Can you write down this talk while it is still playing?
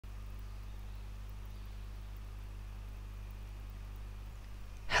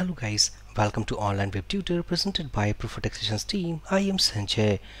Hello guys, welcome to Online Web Tutor presented by Proof4Taxation's team. I am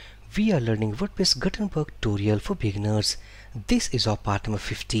Sanjay. We are learning WordPress Gutenberg tutorial for beginners. This is our part number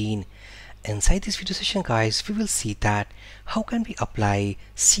 15. Inside this video session guys, we will see that how can we apply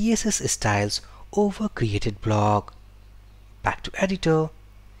CSS styles over created block. Back to editor.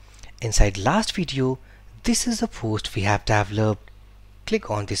 Inside last video, this is the post we have developed.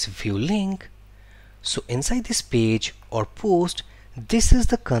 Click on this view link. So inside this page or post, this is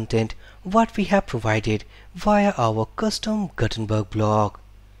the content what we have provided via our custom Gutenberg block.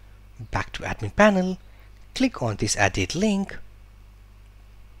 Back to admin panel, click on this edit link.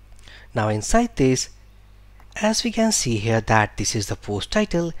 Now inside this, as we can see here that this is the post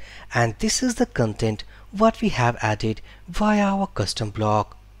title and this is the content what we have added via our custom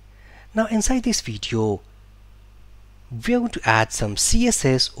block. Now inside this video, we are going to add some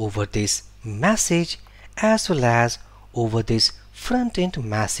CSS over this message as well as over this front end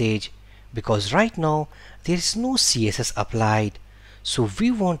message, because right now there is no CSS applied. So we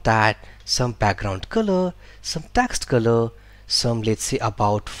want that some background color, some text color, some let's say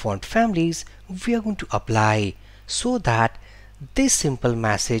about font families we are going to apply so that this simple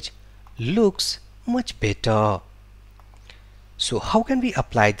message looks much better. So how can we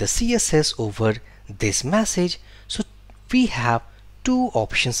apply the CSS over this message? So we have two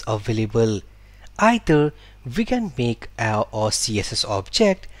options available. Either we can make our CSS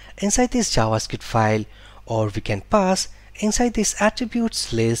object inside this JavaScript file, or we can pass inside this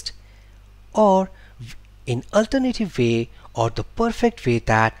attributes list, or in alternative way or the perfect way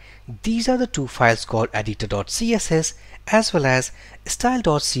that these are the two files called editor.css as well as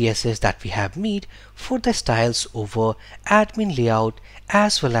style.css that we have made for the styles over admin layout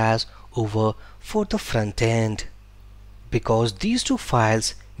as well as over for the front end. Because these two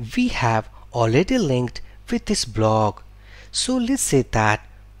files we have already linked with this block. So let's say that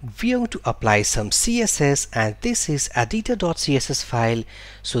we are going to apply some CSS and this is editor.css file.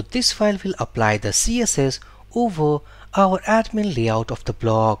 So this file will apply the CSS over our admin layout of the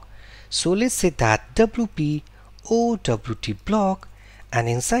block. So let's say that wp owt-block, and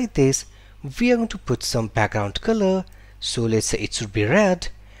inside this we are going to put some background color. So let's say it should be red,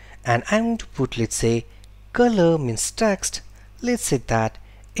 and I'm going to put, let's say, color means text. Let's say that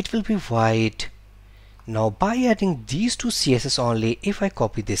it will be white. Now by adding these two CSS only, if I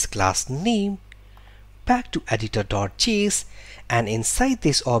copy this class name back to editor.js, and inside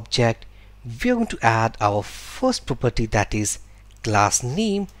this object we are going to add our first property, that is class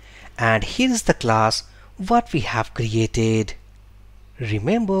name, and here is the class what we have created.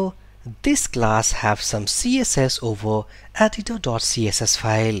 Remember, this class have some CSS over editor.css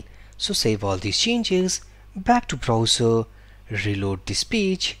file. So save all these changes, back to browser, reload this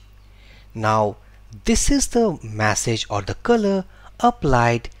page. Now this is the message or the color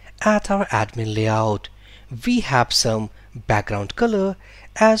applied at our admin layout. We have some background color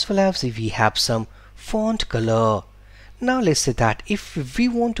as well as we have some font color. Now let's say that if we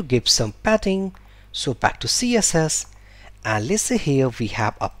want to give some padding, so back to CSS, and let's say here we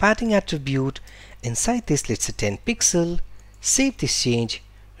have a padding attribute. Inside this, let's say 10 pixel. Save this change,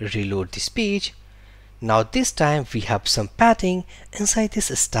 reload this page. Now this time we have some padding inside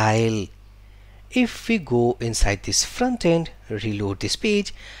this style. If we go inside this front end, reload this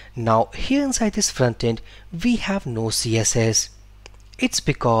page. Now here inside this front end we have no CSS. It's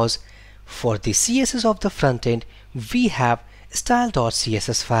because for the CSS of the front end we have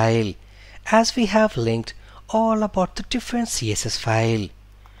style.css file, as we have linked all about the different CSS file.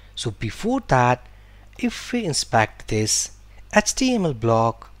 So before that, if we inspect this HTML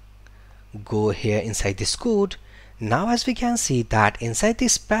block, go here inside this code. Now as we can see that inside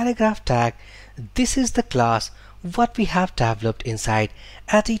this paragraph tag, this is the class what we have developed inside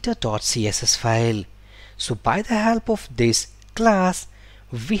editor.css file. So by the help of this class,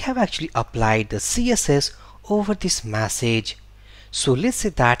 we have actually applied the CSS over this message. So let's say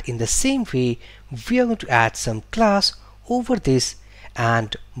that in the same way we are going to add some class over this,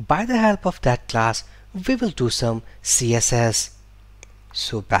 and by the help of that class we will do some CSS.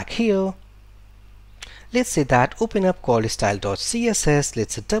 So back here, let's say that open up called style.css,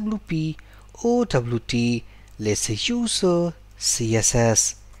 let's say wp owt, let's say user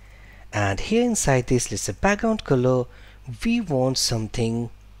CSS, and here inside this, let's say background color, we want something,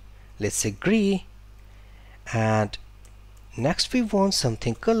 let's say gray, and next we want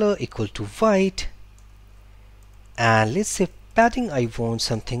something color equal to white, and let's say padding I want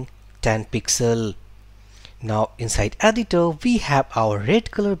something 10 pixel. Now inside editor we have our red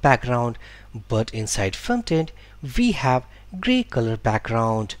color background, but inside front end we have gray color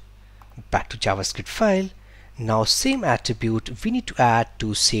background. Back to JavaScript file. Now same attribute we need to add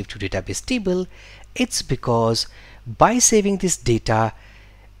to save to database table. It's because by saving this data,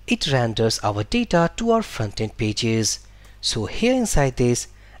 it renders our data to our front-end pages. So here inside this,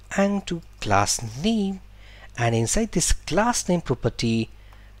 I'm going to class name, and inside this class name property,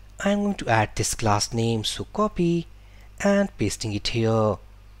 I'm going to add this class name. So copy and pasting it here.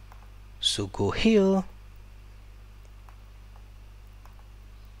 So go here,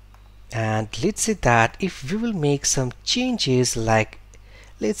 and let's say that if we will make some changes, like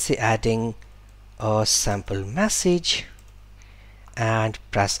let's say adding a sample message and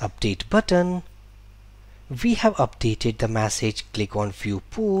press update button, we have updated the message. Click on view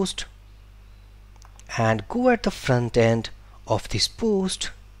post and go at the front end of this post,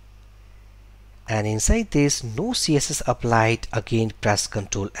 and inside this no CSS applied. Again press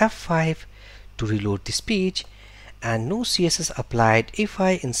Ctrl F5 to reload this page, and no CSS applied. If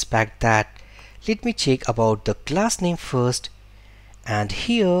I inspect that, let me check about the class name first, and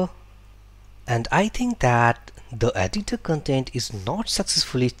here, and I think that the editor content is not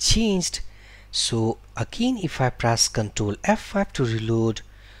successfully changed. So again if I press Ctrl F5 to reload,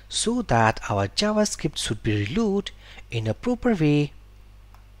 so that our JavaScript should be reload in a proper way,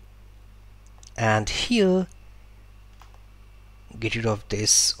 and here get rid of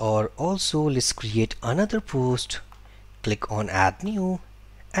this, or also let's create another post. Click on add new,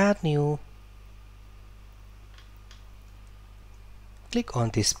 click on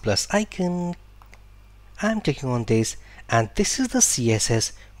this plus icon. I'm clicking on this, and this is the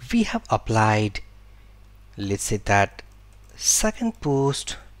CSS we have applied. Let's say that second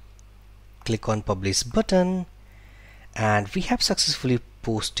post, click on publish button, and we have successfully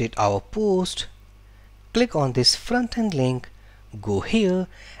posted our post. Click on this front end link, go here,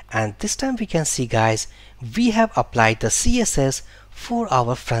 and this time we can see, guys, we have applied the CSS for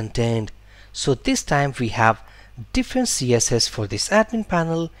our front end. So this time we have different CSS for this admin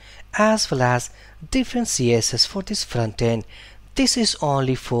panel as well as different CSS for this front end. This is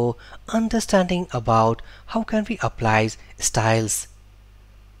only for understanding about how can we apply styles,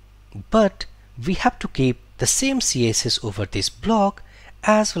 but we have to keep the same CSS over this block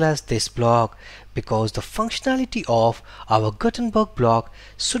as well as this block, because the functionality of our Gutenberg block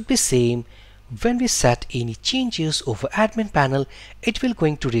should be same. When we set any changes over admin panel, it will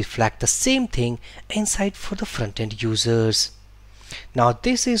going to reflect the same thing inside for the front-end users. Now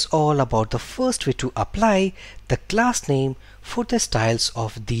this is all about the first way to apply the class name for the styles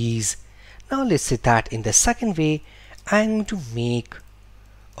of these. Now let's say that in the second way, I'm going to make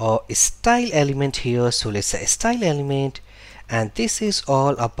a style element here. So let's say a style element, and this is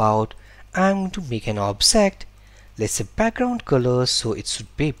all about, I'm going to make an object. Let's say background color, so it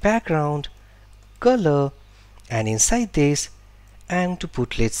should be background color, and inside this I'm to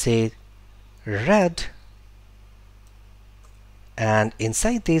put, let's say, red, and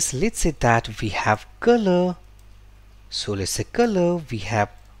inside this let's say that we have color. So let's say color, we have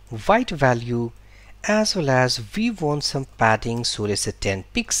white value as well as we want some padding, so let's say 10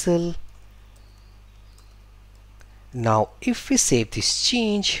 pixel. Now if we save this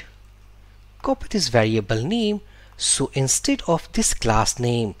change, copy this variable name, so instead of this class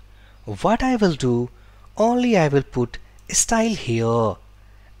name, what I will do, only I will put style here,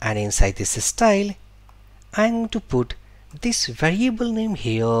 and inside this style I'm going to put this variable name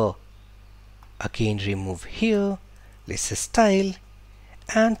here. Again remove here, let's say style,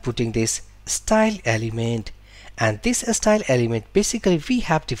 and putting this style element, and this style element basically we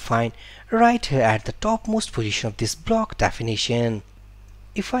have defined right here at the topmost position of this block definition.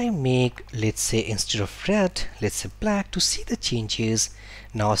 If I make, let's say, instead of red, let's say black to see the changes.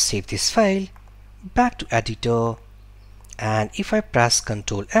 Now save this file, back to editor, and if I press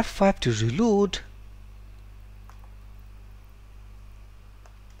Ctrl F5 to reload,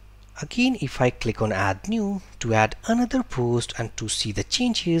 again if I click on add new to add another post and to see the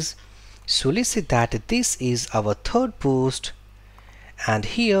changes. So let's say that this is our third post, and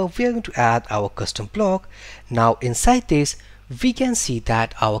here we are going to add our custom block. Now inside this we can see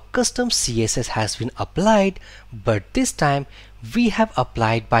that our custom CSS has been applied, but this time we have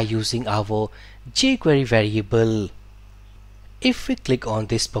applied by using our jQuery variable. If we click on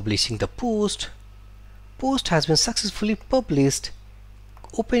this publishing the post has been successfully published.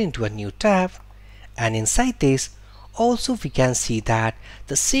 Open into a new tab, and inside this also we can see that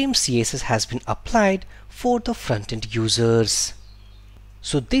the same CSS has been applied for the front-end users.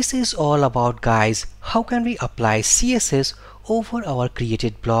 So this is all about, guys, how can we apply CSS over our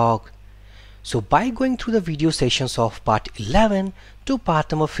created block. So by going through the video sessions of part 11 to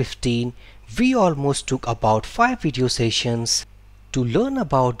part number 15, we almost took about 5 video sessions. to learn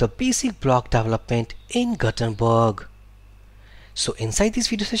about the basic block development in Gutenberg. So inside this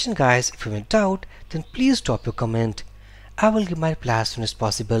video session guys, if you have doubt, then please drop your comment. I will give my reply as soon as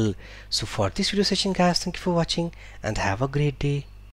possible. So for this video session guys, thank you for watching and have a great day.